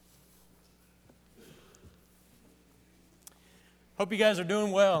Hope you guys are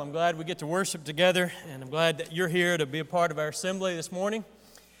doing well. I'm glad we get to worship together, and I'm glad that you're here to be a part of our assembly this morning.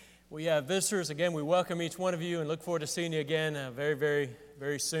 We have visitors. Again, we welcome each one of you and look forward to seeing you again very, very,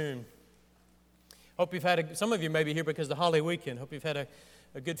 very soon. Hope you've had, some of you may be here because of the holiday weekend. Hope you've had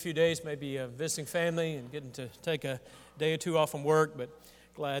a good few days, maybe visiting family and getting to take a day or two off from work, but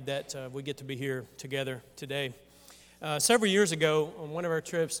glad that we get to be here together today. Several years ago, on one of our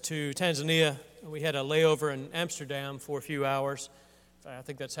trips to Tanzania, we had a layover in Amsterdam for a few hours. I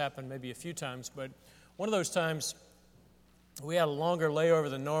think that's happened maybe a few times, but one of those times we had a longer layover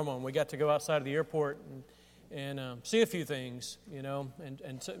than normal, and we got to go outside of the airport and see a few things, you know,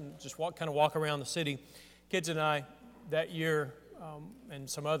 and just walk around the city. Kids and I that year and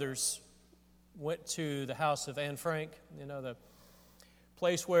some others went to the house of Anne Frank, you know, the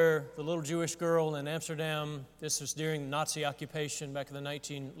place where the little Jewish girl in Amsterdam, this was during the Nazi occupation back in the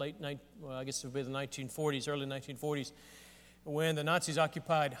 1940s, early 1940s, when the Nazis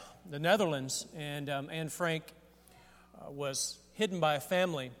occupied the Netherlands, and Anne Frank was hidden by a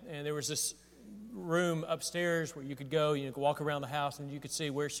family, and there was this room upstairs where you could go, you could walk around the house, and you could see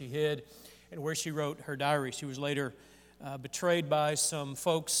where she hid and where she wrote her diary. She was later betrayed by some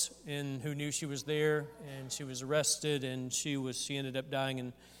folks who knew she was there, and she was arrested, and she ended up dying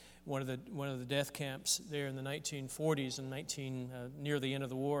in one of the death camps there in the 1940s and near the end of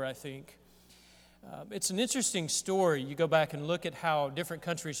the war, I think. It's an interesting story. You go back and look at how different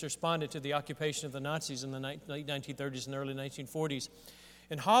countries responded to the occupation of the Nazis in the late 1930s and early 1940s.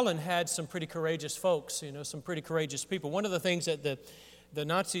 And Holland had some pretty courageous folks, you know, some pretty courageous people. One of the things that the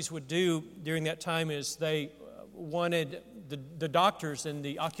Nazis would do during that time is they wanted the doctors in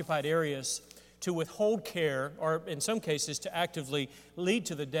the occupied areas to withhold care, or in some cases to actively lead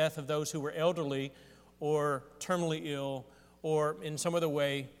to the death of those who were elderly or terminally ill or in some other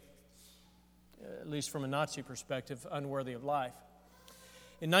way, at least from a Nazi perspective, unworthy of life.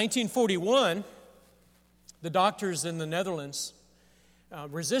 In 1941, the doctors in the Netherlands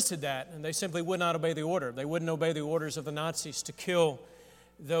resisted that, and they simply would not obey the order. They wouldn't obey the orders of the Nazis to kill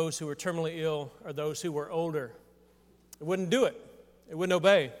those who were terminally ill or those who were older. They wouldn't do it. They wouldn't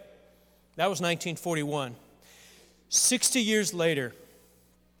obey. That was 1941. 60 years later,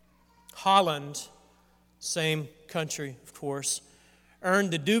 Holland, same country, of course,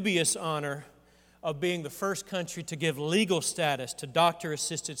 earned the dubious honor of being the first country to give legal status to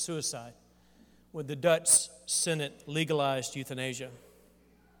doctor-assisted suicide when the Dutch Senate legalized euthanasia.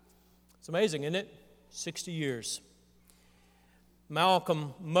 It's amazing, isn't it? 60 years.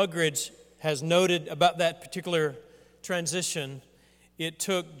 Malcolm Muggeridge has noted about that particular transition, it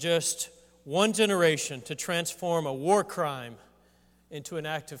took just one generation to transform a war crime into an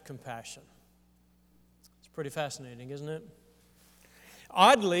act of compassion. It's pretty fascinating, isn't it?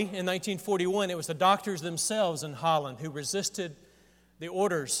 Oddly, in 1941, it was the doctors themselves in Holland who resisted the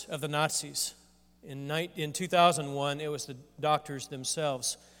orders of the Nazis. In 2001, it was the doctors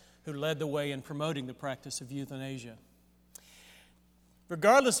themselves who led the way in promoting the practice of euthanasia.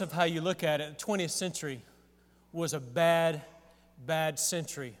 Regardless of how you look at it, the 20th century was a bad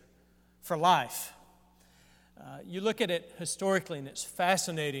century for life. You look at it historically, and it's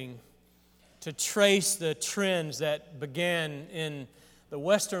fascinating to trace the trends that began in the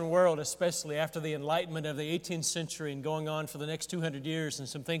Western world, especially after the Enlightenment of the 18th century and going on for the next 200 years and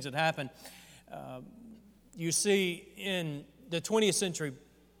some things that happened. You see in the 20th century,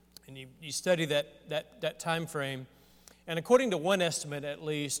 and you study that time frame, and according to one estimate at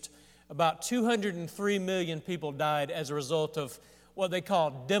least, about 203 million people died as a result of what they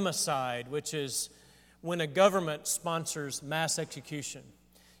call democide, which is when a government sponsors mass execution.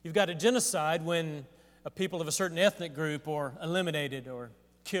 You've got a genocide when a people of a certain ethnic group are eliminated or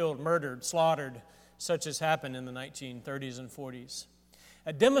killed, murdered, slaughtered, such as happened in the 1930s and 40s.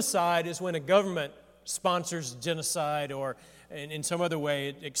 A democide is when a government sponsors genocide or in some other way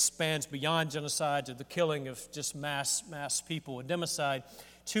it expands beyond genocide to the killing of just mass people. A democide,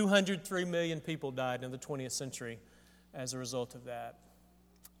 203 million people died in the 20th century as a result of that.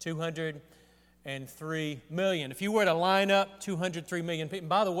 203 million. If you were to line up 203 million people, and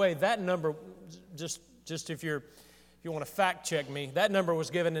by the way, that number, just if you want to fact check me, that number was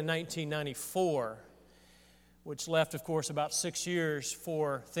given in 1994, which left, of course, about 6 years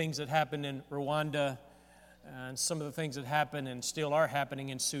for things that happened in Rwanda and some of the things that happened and still are happening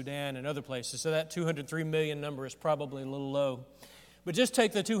in Sudan and other places. So that 203 million number is probably a little low. But just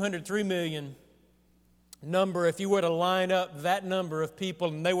take the 203 million number, if you were to line up that number of people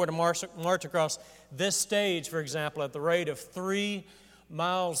and they were to march across this stage, for example, at the rate of 3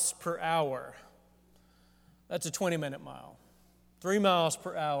 miles per hour, that's a 20-minute mile. 3 miles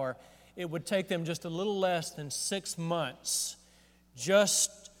per hour. It would take them just a little less than 6 months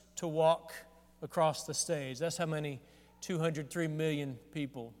just to walk across the stage. That's how many 203 million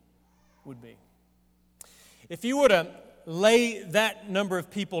people would be. If you were to lay that number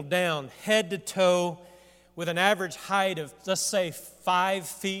of people down head to toe with an average height of, let's say, 5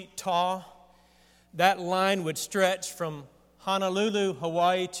 feet tall, that line would stretch from Honolulu,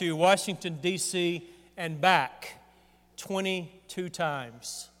 Hawaii to Washington, D.C. and back 22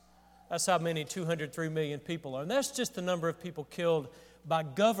 times. That's how many 203 million people are. And that's just the number of people killed by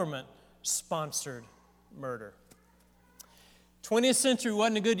government-sponsored murder. 20th century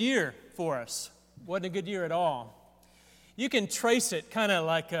wasn't a good year for us. Wasn't a good year at all. You can trace it kind of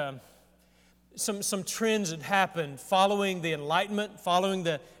like some trends that happened following the Enlightenment, following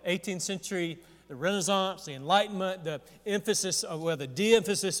the 18th century, the Renaissance, the Enlightenment, the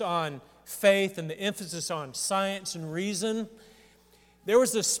de-emphasis on faith and the emphasis on science and reason. There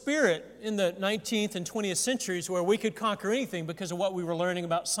was a spirit in the 19th and 20th centuries where we could conquer anything because of what we were learning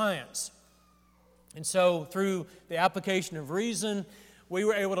about science. And so through the application of reason, we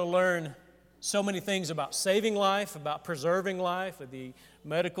were able to learn so many things about saving life, about preserving life, the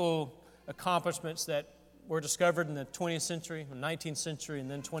medical accomplishments that were discovered in the 20th century, 19th century,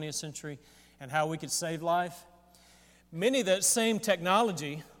 and then 20th century, and how we could save life. Many of that same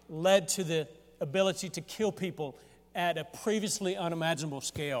technology led to the ability to kill people at a previously unimaginable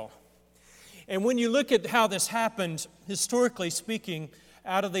scale. And when you look at how this happened, historically speaking,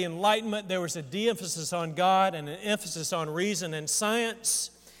 out of the Enlightenment, there was a de-emphasis on God and an emphasis on reason and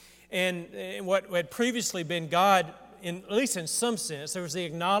science. And what had previously been God, at least in some sense, there was the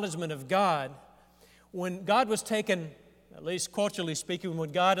acknowledgement of God. When God was taken, at least culturally speaking,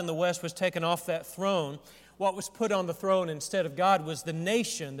 when God in the West was taken off that throne, what was put on the throne instead of God was the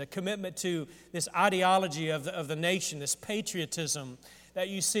nation, the commitment to this ideology of the nation, this patriotism that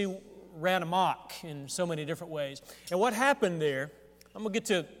you see ran amok in so many different ways. And what happened there, I'm going to get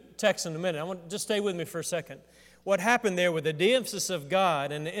to text in a minute. I want to just stay with me for a second. What happened there with the de-emphasis of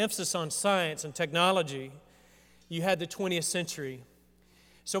God and the emphasis on science and technology, you had the 20th century.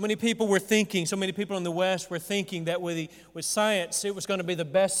 So many people were thinking, so many people in the West were thinking that with science, it was going to be the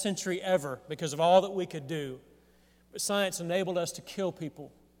best century ever because of all that we could do. But science enabled us to kill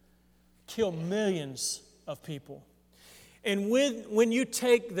people, kill millions of people. And when you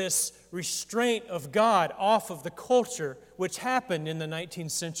take this restraint of God off of the culture, which happened in the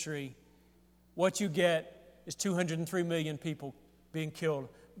 19th century, what you get is 203 million people being killed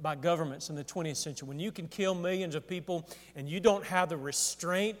by governments in the 20th century. When you can kill millions of people and you don't have the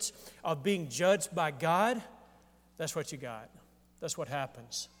restraint of being judged by God, that's what you got. That's what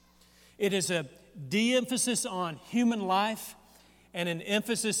happens. It is a de-emphasis on human life and an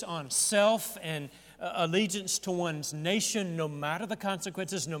emphasis on self and allegiance to one's nation, no matter the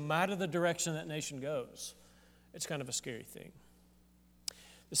consequences, no matter the direction that nation goes. It's kind of a scary thing.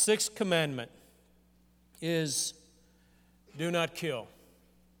 The sixth commandment is do not kill.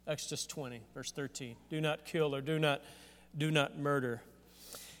 Exodus 20, verse 13. Do not kill or do not murder.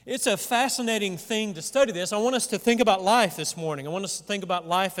 It's a fascinating thing to study this. I want us to think about life this morning. I want us to think about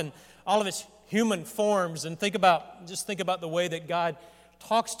life in all of its human forms and think about the way that God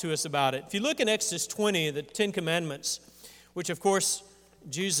talks to us about it. If you look in Exodus 20, the Ten Commandments, which of course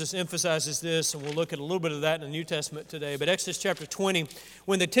Jesus emphasizes this, and we'll look at a little bit of that in the New Testament today. But Exodus chapter 20,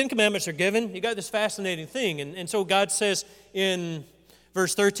 when the Ten Commandments are given, you got this fascinating thing. And so God says in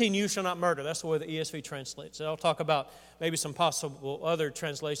verse 13, you shall not murder. That's the way the ESV translates it. I'll talk about maybe some possible other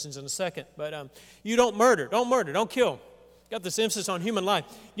translations in a second. But you don't murder, don't kill. Got this emphasis on human life.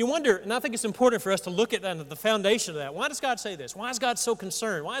 You wonder, and I think it's important for us to look at that and the foundation of that. Why does God say this? Why is God so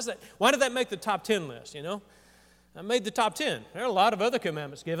concerned? Why did that make the top 10 list, you know? I made the top 10. There are a lot of other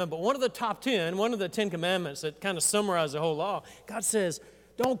commandments given, but one of the top 10, one of the 10 commandments that kind of summarize the whole law, God says,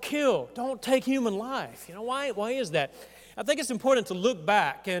 don't kill, don't take human life. You know, why is that? I think it's important to look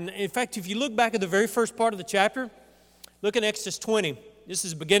back. And in fact, if you look back at the very first part of the chapter, look in Exodus 20. This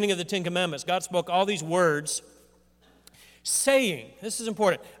is the beginning of the Ten Commandments. God spoke all these words saying, this is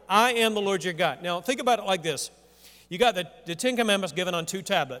important, I am the Lord your God. Now, think about it like this. You got the Ten Commandments given on 2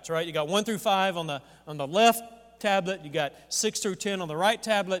 tablets, right? You got 1 through 5 on the left tablet. You got 6 through 10 on the right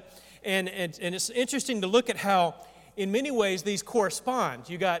tablet. And it's interesting to look at how, in many ways, these correspond.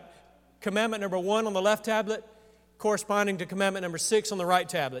 You got commandment number 1 on the left tablet corresponding to commandment number 6 on the right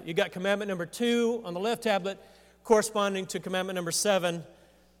tablet. You got commandment number 2 on the left tablet corresponding to commandment number 7,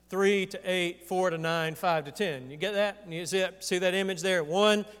 3 to 8, 4 to 9, 5 to 10. You get that? You see that image there?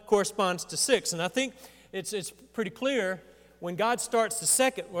 1 corresponds to 6. And I think it's pretty clear when God starts the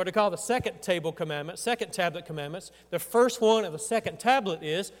second, what they call the second table commandment, second tablet commandments, the first one of the second tablet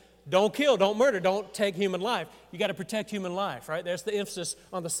is don't kill, don't murder, don't take human life. You got to protect human life, right? That's the emphasis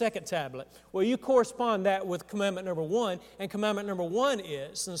on the second tablet. Well, you correspond that with commandment number 1, and commandment number 1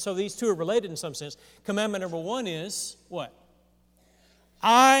 is, and so these two are related in some sense. Commandment number 1 is what?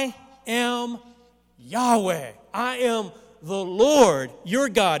 I am Yahweh. I am the Lord, your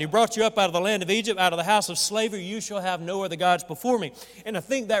God, who brought you up out of the land of Egypt, out of the house of slavery. You shall have no other gods before me. And I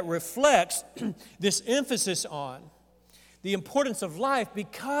think that reflects this emphasis on the importance of life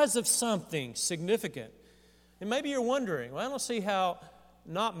because of something significant. And maybe you're wondering, well, I don't see how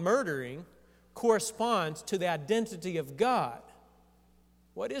not murdering corresponds to the identity of God.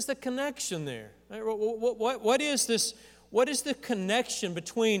 What is the connection there? What is this? What is the connection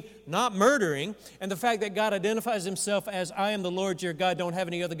between not murdering and the fact that God identifies himself as I am the Lord your God, don't have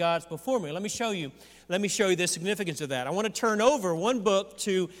any other gods before me? Let me show you the significance of that. I want to turn over one book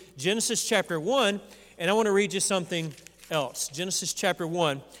to Genesis chapter 1, and I want to read you something else. Genesis chapter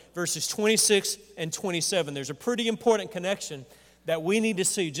 1, verses 26 and 27. There's a pretty important connection that we need to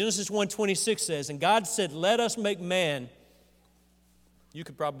see. Genesis 1:26 says, and God said, let us make man. You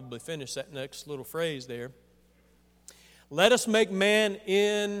could probably finish that next little phrase there. Let us make man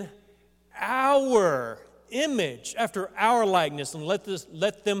in our image, after our likeness, and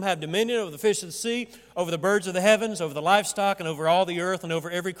let them have dominion over the fish of the sea, over the birds of the heavens, over the livestock, and over all the earth, and over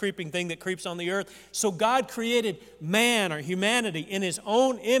every creeping thing that creeps on the earth. So God created man, or humanity, in his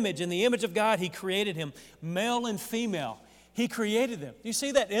own image. In the image of God, he created him, male and female. He created them. Do you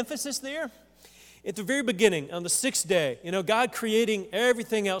see that emphasis there? At the very beginning, on the sixth day, God creating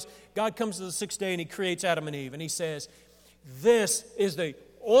everything else, God comes to the sixth day and he creates Adam and Eve, and he says, this is the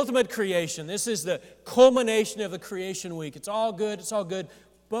ultimate creation. This is the culmination of the creation week. It's all good.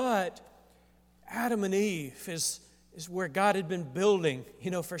 But Adam and Eve is where God had been building,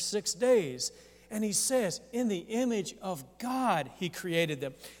 for 6 days. And he says, in the image of God, he created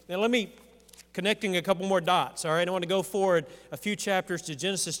them. Now let me, connecting a couple more dots, all right? I want to go forward a few chapters to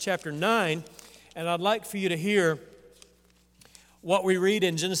Genesis chapter 9, and I'd like for you to hear what we read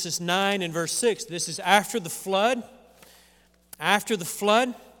in Genesis 9 and verse 6. This is after the flood. After the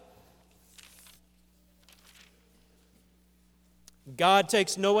flood, God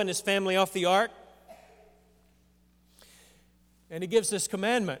takes Noah and his family off the ark, and he gives this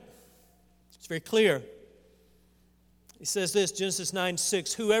commandment. It's very clear. He says this, Genesis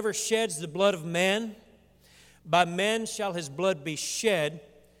 9:6, whoever sheds the blood of man, by men shall his blood be shed.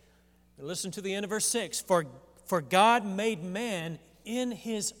 And listen to the end of verse 6, for God made man in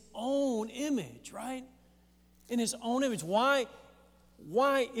his own image, right? In his own image. Why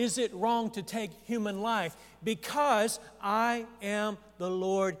is it wrong to take human life? Because I am the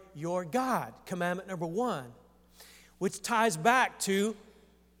Lord your God. Commandment number 1, which ties back to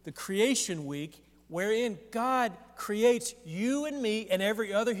the creation week, wherein God creates you and me and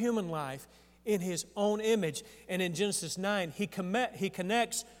every other human life in his own image. And in Genesis 9, he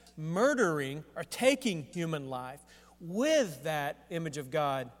connects murdering or taking human life with that image of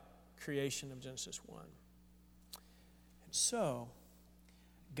God creation of Genesis 1. So,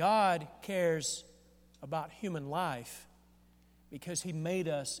 God cares about human life because he made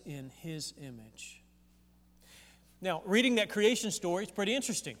us in his image. Now, reading that creation story is pretty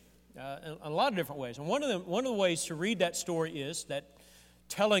interesting in a lot of different ways. And one of the ways to read that story is, that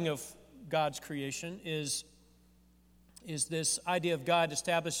telling of God's creation is this idea of God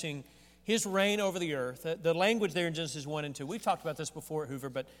establishing his reign over the earth. The language there in Genesis 1 and 2, we've talked about this before at Hoover,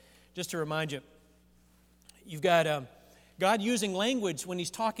 but just to remind you, you've got God using language when he's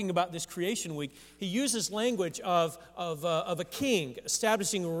talking about this creation week. He uses language of a king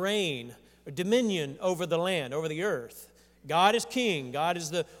establishing reign, or dominion over the land, over the earth. God is king. God is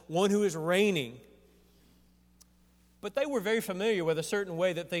the one who is reigning. But they were very familiar with a certain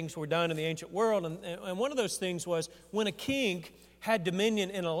way that things were done in the ancient world. And one of those things was when a king had dominion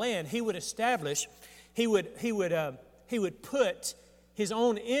in a land, he would put his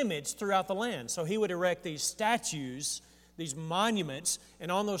own image throughout the land. So he would erect these statues, these monuments,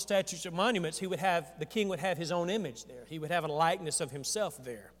 and on those statues or monuments, the king would have his own image there. He would have a likeness of himself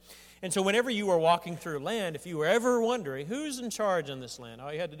there. And so whenever you were walking through land, if you were ever wondering who's in charge in this land,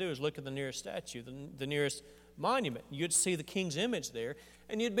 all you had to do is look at the nearest statue, the nearest monument. You'd see the king's image there,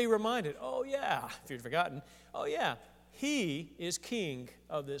 and you'd be reminded, oh yeah, if you'd forgotten, oh yeah, he is king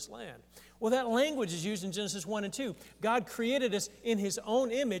of this land. Well, that language is used in Genesis 1 and 2. God created us in his own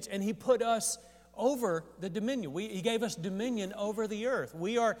image, and he put us over the dominion. He gave us dominion over the earth.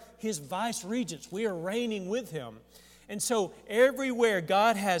 We are his vice regents. We are reigning with him. And so everywhere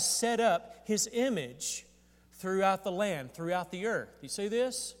God has set up his image throughout the land, throughout the earth. You see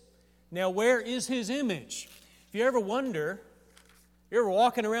this? Now, where is his image? If you ever wonder, You're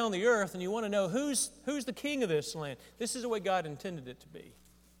walking around the earth and you want to know who's the king of this land. This is the way God intended it to be.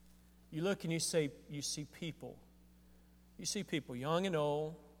 You look and you see people. You see people, young and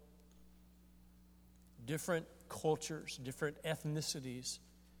old, different cultures, different ethnicities,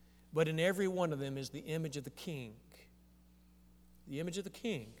 but in every one of them is the image of the king. The image of the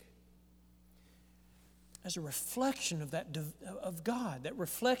king. As a reflection of of God, that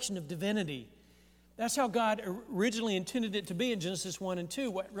reflection of divinity. That's how God originally intended it to be in Genesis 1 and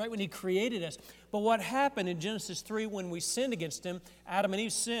 2, right when He created us. But what happened in Genesis 3 when we sinned against Him, Adam and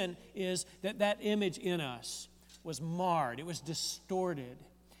Eve's sin, is that image in us was marred. It was distorted.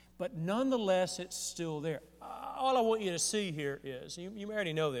 But nonetheless, it's still there. All I want you to see here is, you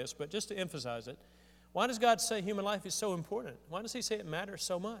already know this, but just to emphasize it, why does God say human life is so important? Why does He say it matters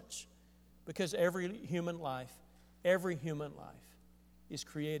so much? Because every human life is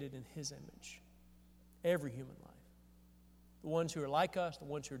created in His image. Every human life. The ones who are like us, the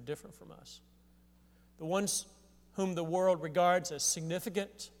ones who are different from us. The ones whom the world regards as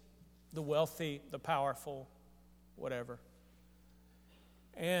significant, the wealthy, the powerful, whatever.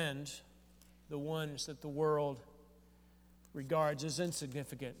 And the ones that the world regards as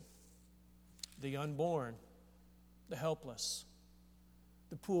insignificant, the unborn, the helpless,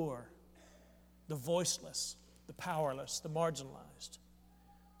 the poor, the voiceless, the powerless, the marginalized.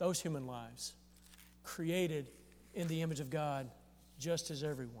 Those human lives created in the image of God just as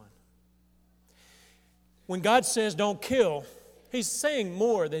everyone. When God says don't kill, He's saying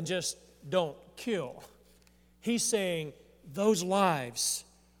more than just don't kill. He's saying those lives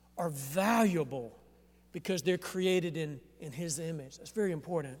are valuable because they're created in His image. That's very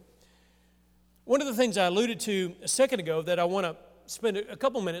important. One of the things I alluded to a second ago that I want to spend a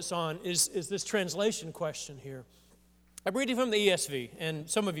couple minutes on is this translation question here. I'm reading from the ESV, and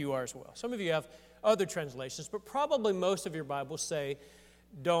some of you are as well. Some of you have other translations, but probably most of your Bibles say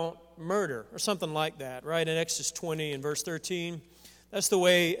don't murder or something like that, right? In Exodus 20 and verse 13. That's the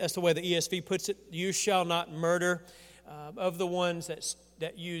way the ESV puts it. You shall not murder. Of the ones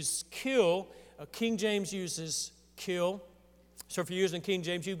that use kill, King James uses kill. So if you're using King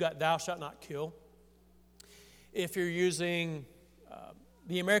James, you've got thou shalt not kill. If you're using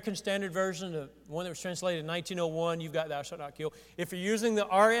the American Standard Version, the one that was translated in 1901, you've got thou shalt not kill. If you're using the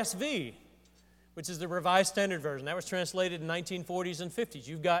RSV, which is the Revised Standard Version, that was translated in 1940s and 50s,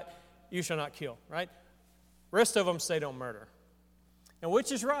 you've got you shall not kill, right? Rest of them say don't murder. And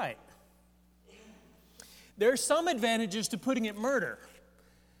which is right? There are some advantages to putting it murder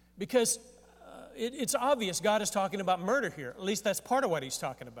because it's obvious God is talking about murder here. At least that's part of what He's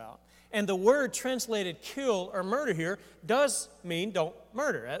talking about. And the word translated kill or murder here does mean don't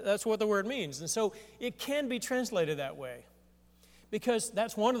murder. That's what the word means. And so it can be translated that way because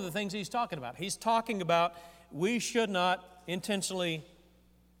that's one of the things He's talking about. He's talking about we should not intentionally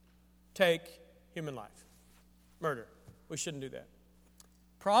take human life. Murder. We shouldn't do that.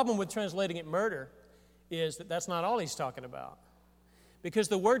 Problem with translating it murder is that that's not all He's talking about. Because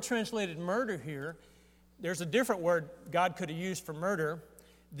the word translated murder here, there's a different word God could have used for murder.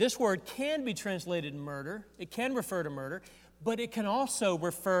 This word can be translated murder. It can refer to murder, but it can also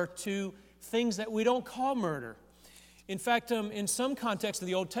refer to things that we don't call murder. In fact, in some contexts of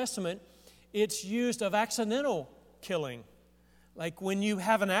the Old Testament, it's used of accidental killing. Like when you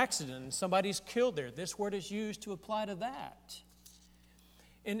have an accident and somebody's killed there, this word is used to apply to that.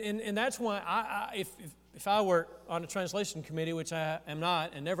 And that's why if I were on a translation committee, which I am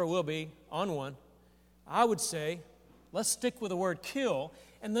not and never will be on one, I would say, let's stick with the word kill,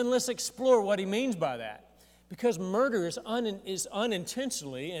 and then let's explore what he means by that. Because murder is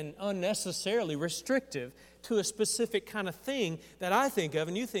unintentionally and unnecessarily restrictive to a specific kind of thing that I think of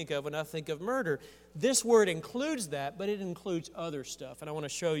and you think of when I think of murder. This word includes that, but it includes other stuff. And I want to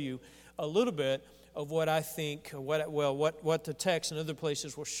show you a little bit of what I think, what the text and other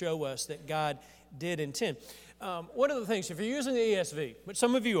places will show us that God did intend. One of the things, if you're using the ESV, which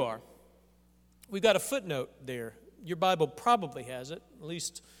some of you are, we've got a footnote there. Your Bible probably has it, at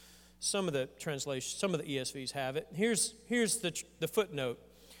least some of the translations, some of the ESVs have it. Here's the footnote.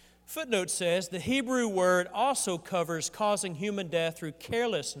 Footnote says, the Hebrew word also covers causing human death through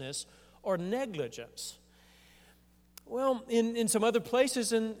carelessness or negligence. Well, in some other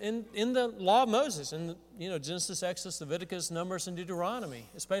places in the law of Moses, in Genesis, Exodus, Leviticus, Numbers, and Deuteronomy,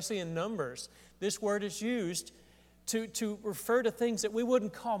 especially in Numbers, this word is used to refer to things that we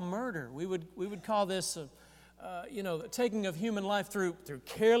wouldn't call murder. We would call this the taking of human life through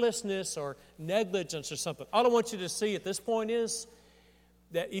carelessness or negligence or something. All I want you to see at this point is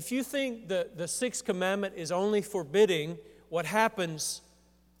that if you think the sixth commandment is only forbidding what happens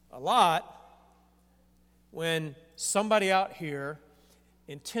a lot when somebody out here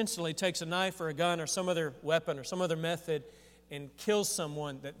intentionally takes a knife or a gun or some other weapon or some other method and kills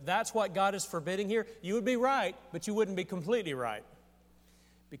someone, that's what God is forbidding here, you would be right, but you wouldn't be completely right.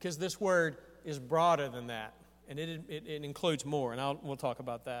 Because this word is broader than that, and it includes more, and we'll talk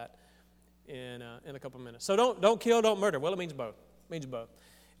about that in a couple of minutes. So don't kill, don't murder. Well, it means both. It means both.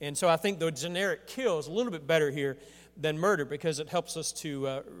 And so I think the generic kill is a little bit better here than murder because it helps us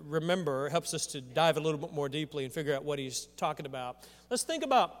to remember, helps us to dive a little bit more deeply and figure out what he's talking about. Let's think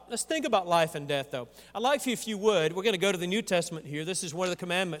about life and death, though. I'd like for you, if you would, we're going to go to the New Testament here. This is one of the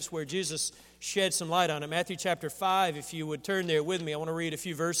commandments where Jesus shed some light on it. Matthew chapter 5, if you would turn there with me. I want to read a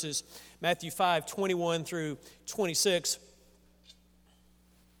few verses. Matthew 5, 21 through 26.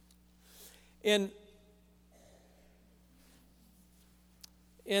 In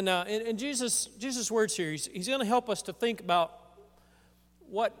Jesus' words here, he's going to help us to think about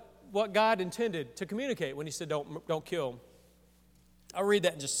what God intended to communicate when he said don't kill. I'll read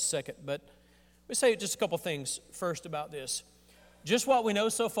that in just a second, but let me say just a couple things first about this. Just what we know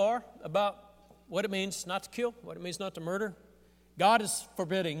so far about what it means not to kill, what it means not to murder. God is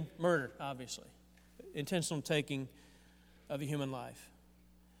forbidding murder, obviously, intentional taking of a human life.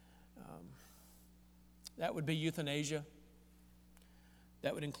 That would be euthanasia.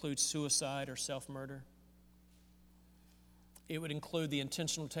 That would include suicide or self-murder. It would include the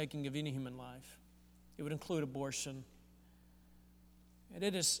intentional taking of any human life. It would include abortion. And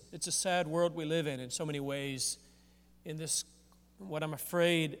it's a sad world we live in so many ways. In this, what I'm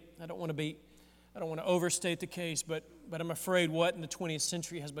afraid, I don't want to overstate the case, but I'm afraid what in the 20th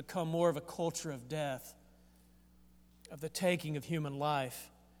century has become more of a culture of death, of the taking of human life.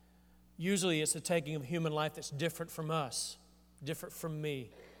 Usually it's the taking of human life that's different from us, different from me.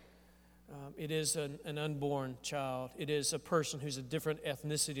 It is an unborn child. It is a person who's a different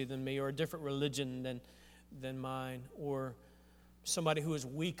ethnicity than me or a different religion than mine, or somebody who is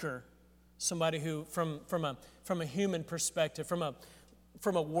weaker, somebody who from a human perspective, from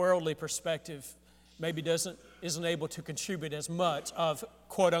a worldly perspective, maybe isn't able to contribute as much of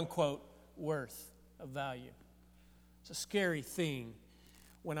quote-unquote worth, of value. It's a scary thing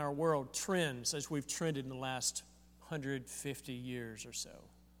when our world trends as we've trended in the last 150 years or so.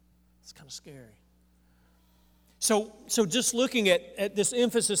 It's kind of scary. So just looking at this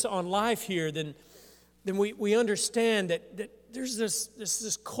emphasis on life here, then we understand that there's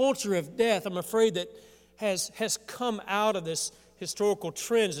this culture of death, I'm afraid, that has come out of this historical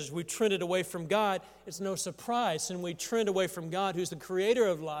trends as we trended away from God. It's no surprise, and we trend away from God, who's the creator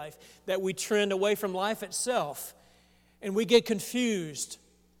of life, that we trend away from life itself. And we get confused.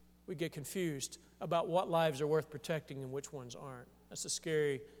 We get confused about what lives are worth protecting and which ones aren't. That's a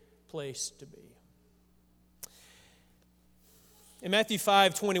scary place to be. In Matthew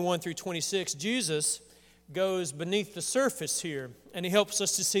 5, 21 through 26, Jesus goes beneath the surface here, and he helps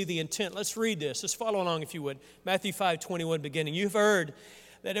us to see the intent. Let's read this. Let's follow along if you would. Matthew 5, 21 beginning. You've heard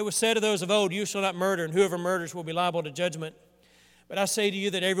that it was said of those of old, you shall not murder, and whoever murders will be liable to judgment. But I say to you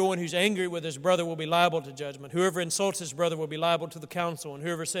that everyone who's angry with his brother will be liable to judgment. Whoever insults his brother will be liable to the council, and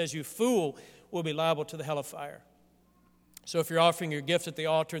whoever says you fool will be liable to the hell of fire. So if you're offering your gift at the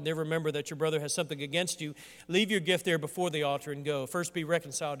altar and then remember that your brother has something against you, leave your gift there before the altar and go. First be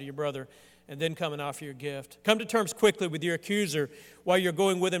reconciled to your brother, and then come and offer your gift. Come to terms quickly with your accuser while you're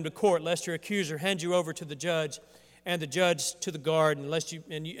going with him to court, lest your accuser hand you over to the judge, and the judge to the guard,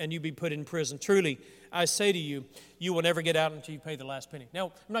 and you be put in prison. Truly, I say to you, you will never get out until you pay the last penny. Now,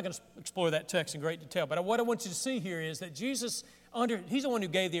 I'm not going to explore that text in great detail, but what I want you to see here is that Jesus, he's the one who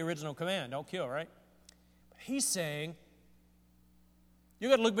gave the original command, don't kill, right? He's saying, you've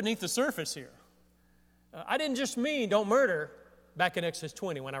got to look beneath the surface here. I didn't just mean don't murder back in Exodus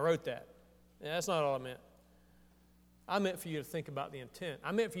 20 when I wrote that. Yeah, that's not all I meant. I meant for you to think about the intent.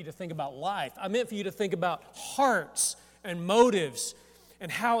 I meant for you to think about life. I meant for you to think about hearts and motives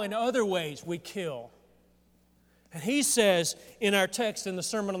and how in other ways we kill. And he says in our text in the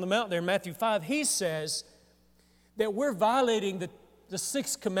Sermon on the Mount there in Matthew 5, he says that we're violating the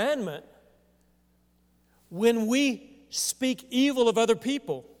sixth commandment when we speak evil of other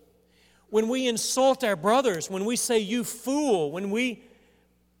people, when we insult our brothers, when we say you fool, when we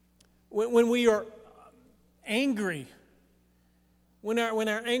are angry, when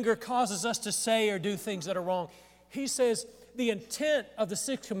our anger causes us to say or do things that are wrong. He says the intent of the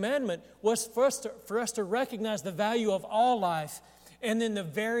sixth commandment was for us to recognize the value of all life and then the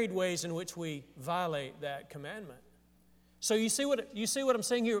varied ways in which we violate that commandment. So you see what I'm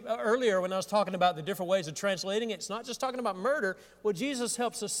saying here earlier when I was talking about the different ways of translating it. It's not just talking about murder. What Jesus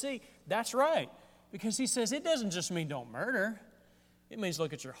helps us see, that's right. Because he says it doesn't just mean don't murder. It means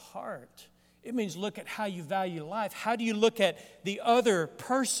look at your heart. It means look at how you value life. How do you look at the other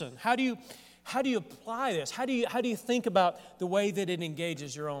person? How do you apply this? How do you think about the way that it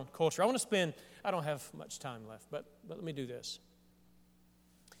engages your own culture? I don't have much time left, but let me do this.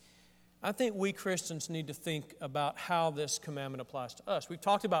 I think we Christians need to think about how this commandment applies to us. We've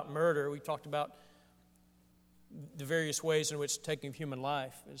talked about murder. We've talked about the various ways in which taking human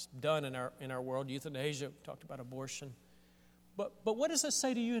life is done in our world. Euthanasia, we talked about abortion. But what does this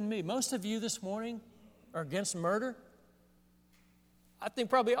say to you and me? Most of you this morning are against murder. I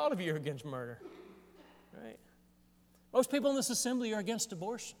think probably all of you are against murder, right? Most people in this assembly are against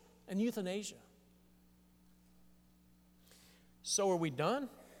abortion and euthanasia. So are we done?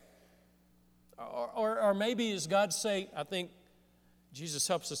 Or maybe does God say, I think Jesus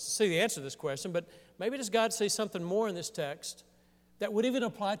helps us to see the answer to this question, but maybe does God say something more in this text that would even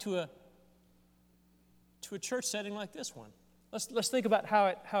apply to a church setting like this one? Let's think about how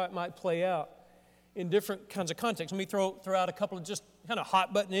it might play out in different kinds of contexts. Let me throw out a couple of just kind of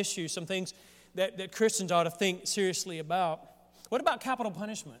hot button issues, some things that Christians ought to think seriously about. What about capital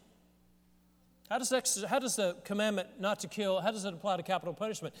punishment? How does the commandment not to kill, how does it apply to capital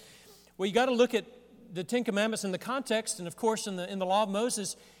punishment? Well, you got to look at the Ten Commandments in the context, and of course in the law of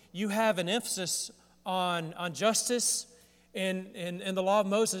Moses, you have an emphasis on justice, and the law of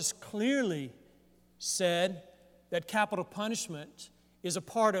Moses clearly said that capital punishment is a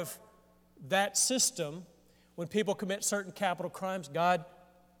part of that system. When people commit certain capital crimes, God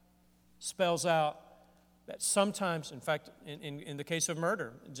spells out that sometimes, in fact, in the case of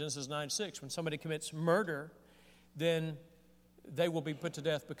murder, in Genesis 9:6, when somebody commits murder, then they will be put to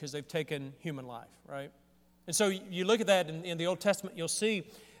death because they've taken human life, right? And so you look at that in the Old Testament, you'll see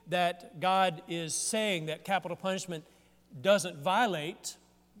that God is saying that capital punishment doesn't violate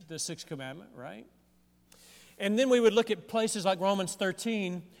the Sixth Commandment, right? And then we would look at places like Romans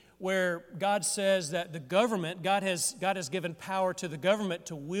 13, where God says that the government, God has given power to the government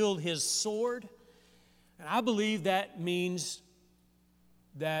to wield His sword. And I believe that means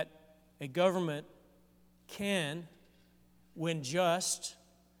that a government can, when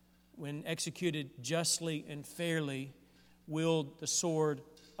executed justly and fairly, wield the sword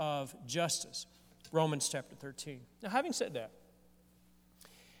of justice. Romans chapter 13. Now, having said that,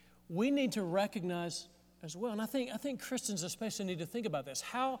 we need to recognize as well, and I think Christians especially need to think about this.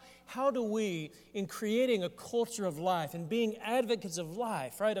 How do we, in creating a culture of life and being advocates of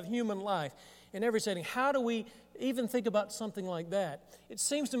life, right, of human life in every setting, how do we even think about something like that? It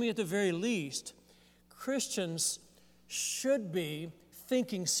seems to me at the very least, Christians should be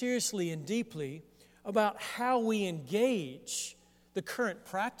thinking seriously and deeply about how we engage the current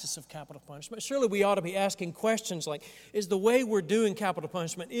practice of capital punishment. Surely we ought to be asking questions like, is the way we're doing capital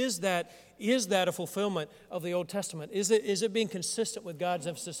punishment, is that a fulfillment of the Old Testament? Is it being consistent with God's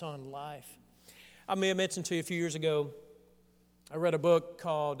emphasis on life? I may have mentioned to you a few years ago, I read a book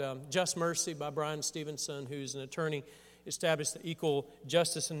called Just Mercy by Brian Stevenson, who's an attorney, established the Equal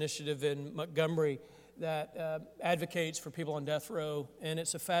Justice Initiative in Montgomery that advocates for people on death row, and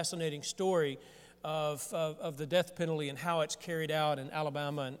it's a fascinating story of the death penalty and how it's carried out in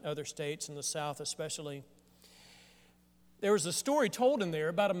Alabama and other states in the South especially. There was a story told in there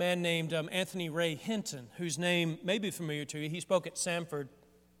about a man named Anthony Ray Hinton, whose name may be familiar to you. He spoke at Samford,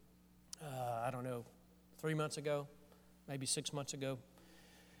 3 months ago, maybe 6 months ago.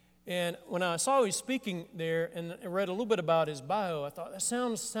 And when I saw he was speaking there and I read a little bit about his bio, I thought, that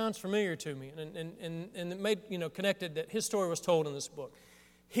sounds familiar to me. And it made, connected that his story was told in this book.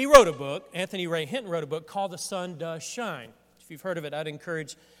 He wrote a book, Anthony Ray Hinton wrote a book called The Sun Does Shine. If you've heard of it, I'd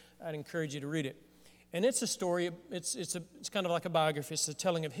encourage you to read it. And it's a story, it's kind of like a biography. It's a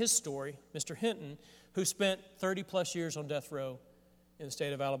telling of his story, Mr. Hinton, who spent 30-plus years on death row in the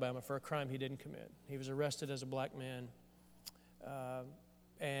state of Alabama for a crime he didn't commit. He was arrested as a black man.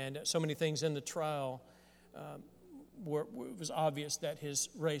 And so many things in the trial it was obvious that his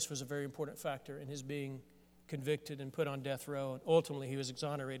race was a very important factor in his being convicted and put on death row, and ultimately he was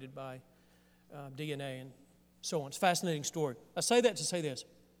exonerated by DNA and so on. It's a fascinating story. I say that to say this.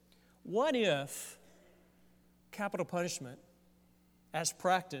 What if capital punishment, as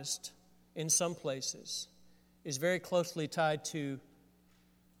practiced in some places, is very closely tied to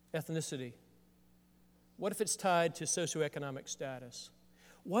ethnicity? What if it's tied to socioeconomic status?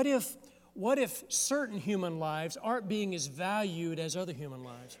 What if certain human lives aren't being as valued as other human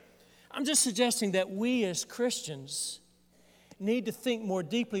lives? I'm just suggesting that we as Christians need to think more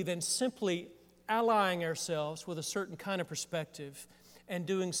deeply than simply allying ourselves with a certain kind of perspective and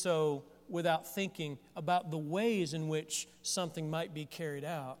doing so without thinking about the ways in which something might be carried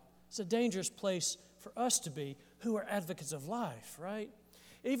out. It's a dangerous place for us to be who are advocates of life, right?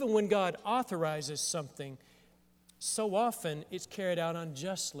 Even when God authorizes something, so often it's carried out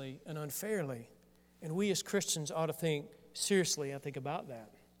unjustly and unfairly. And we as Christians ought to think seriously, I think, about that.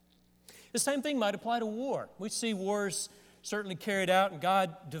 The same thing might apply to war. We see wars certainly carried out, and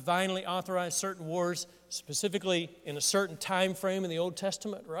God divinely authorized certain wars, specifically in a certain time frame in the Old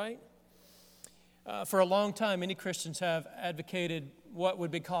Testament, right? For a long time, many Christians have advocated what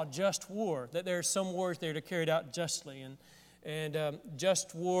would be called just war, that there are some wars that are carried out justly. And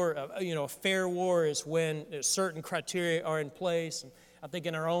just war, a fair war is when certain criteria are in place. And I think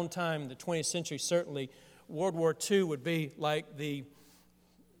in our own time, the 20th century, certainly, World War II would be like the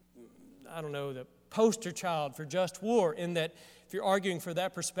poster child for just war, in that if you're arguing for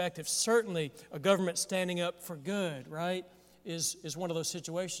that perspective, certainly a government standing up for good, right, is one of those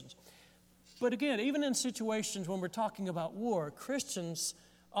situations. But again, even in situations when we're talking about war, Christians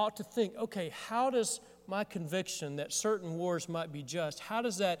ought to think, okay, how does my conviction that certain wars might be just, how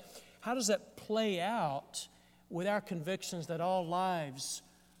does that play out with our convictions that all lives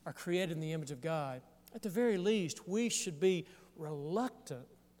are created in the image of God? At the very least, we should be reluctant.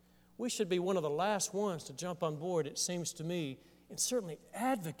 We should be one of the last ones to jump on board, it seems to me, and certainly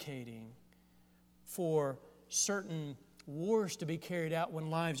advocating for certain wars to be carried out when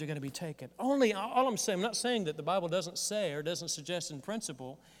lives are going to be taken. All I'm saying, I'm not saying that the Bible doesn't say or doesn't suggest in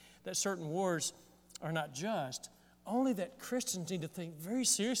principle that certain wars are not just, only that Christians need to think very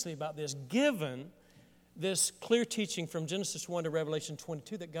seriously about this, given this clear teaching from Genesis 1 to Revelation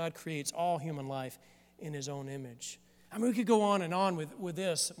 22 that God creates all human life in His own image. I mean, we could go on and on with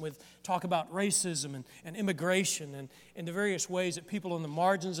this, with talk about racism and immigration and the various ways that people on the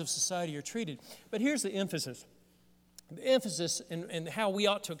margins of society are treated. But here's the emphasis. The emphasis in how we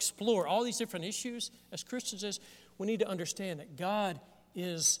ought to explore all these different issues as Christians is we need to understand that God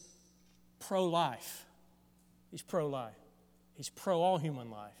is pro-life. He's pro-life. He's pro-all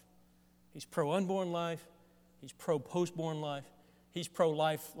human life. He's pro-unborn life. He's pro-postborn life. He's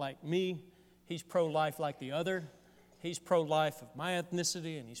pro-life like me. He's pro-life like the other. He's pro-life of my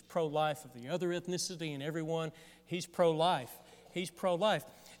ethnicity, and He's pro-life of the other ethnicity and everyone. He's pro-life. He's pro-life.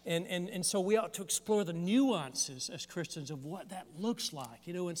 And so we ought to explore the nuances as Christians of what that looks like,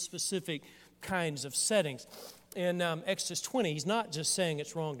 in specific kinds of settings. In Exodus 20, He's not just saying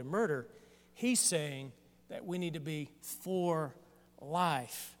it's wrong to murder. He's saying that we need to be for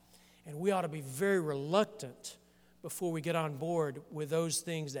life. And we ought to be very reluctant before we get on board with those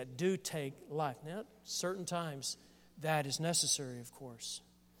things that do take life. Now, certain times that is necessary, of course.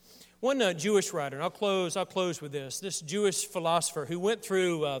 One Jewish writer, and I'll close with this Jewish philosopher who went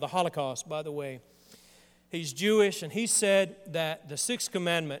through the Holocaust, by the way. He's Jewish, and he said that the sixth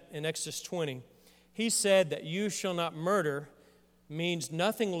commandment in Exodus 20, he said that you shall not murder means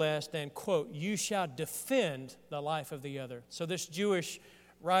nothing less than, quote, you shall defend the life of the other. So this Jewish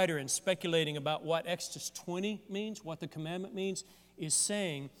writer, in speculating about what Exodus 20 means, what the commandment means, is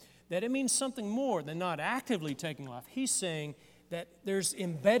saying that it means something more than not actively taking life. He's saying that there's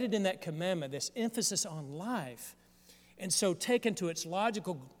embedded in that commandment this emphasis on life. And so taken to its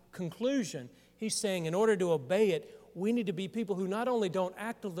logical conclusion, he's saying in order to obey it, we need to be people who not only don't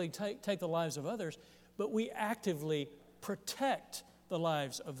actively take the lives of others, but we actively protect the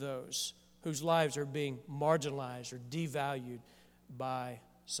lives of those whose lives are being marginalized or devalued by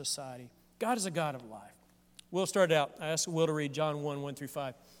society. God is a God of life. We'll start out. I asked Will to read John 1, 1 through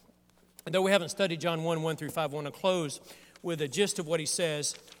 5. And though we haven't studied John 1, 1 through 5, I want to close with a gist of what he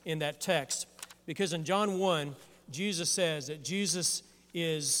says in that text. Because in John 1, Jesus says that Jesus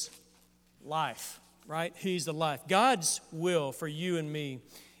is life, right? He's the life. God's will for you and me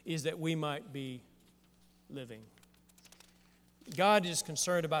is that we might be living. God is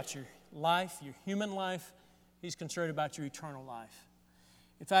concerned about your life, your human life. He's concerned about your eternal life.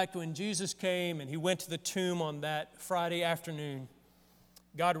 In fact, when Jesus came and He went to the tomb on that Friday afternoon,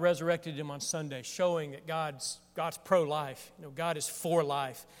 God resurrected Him on Sunday, showing that God's pro-life. God is for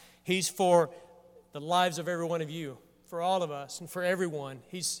life. He's for the lives of every one of you, for all of us, and for everyone.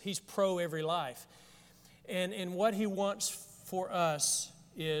 He's pro every life. And what He wants for us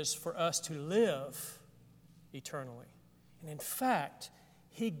is for us to live eternally. And in fact,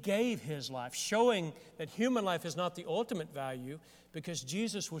 He gave His life, showing that human life is not the ultimate value, because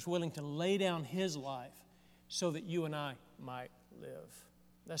Jesus was willing to lay down His life so that you and I might live.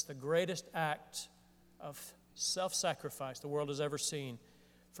 That's the greatest act of self-sacrifice the world has ever seen,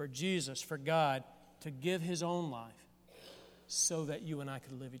 for Jesus, for God, to give His own life so that you and I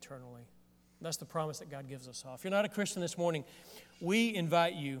could live eternally. That's the promise that God gives us all. If you're not a Christian this morning, we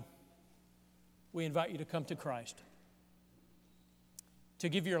invite you to come to Christ, to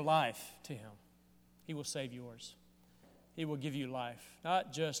give your life to Him. He will save yours. He will give you life.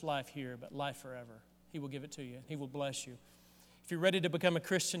 Not just life here, but life forever. He will give it to you. He will bless you. If you're ready to become a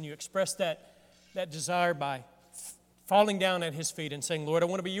Christian, you express that desire by falling down at His feet and saying, Lord, I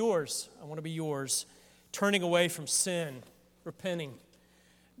want to be yours. I want to be yours. Turning away from sin, repenting,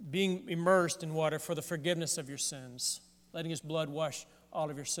 being immersed in water for the forgiveness of your sins, letting His blood wash all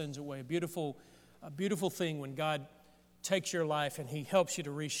of your sins away. A beautiful thing when God takes your life and He helps you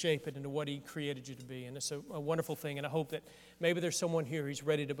to reshape it into what He created you to be. And it's a wonderful thing. And I hope that maybe there's someone here who's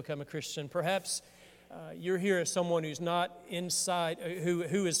ready to become a Christian. Perhaps you're here as someone who's not inside,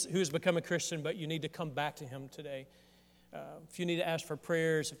 who has become a Christian, but you need to come back to Him today. If you need to ask for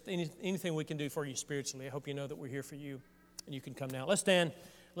prayers, if anything we can do for you spiritually, I hope you know that we're here for you, and you can come now. Let's stand.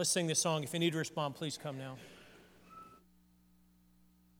 Let's sing this song. If you need to respond, please come now.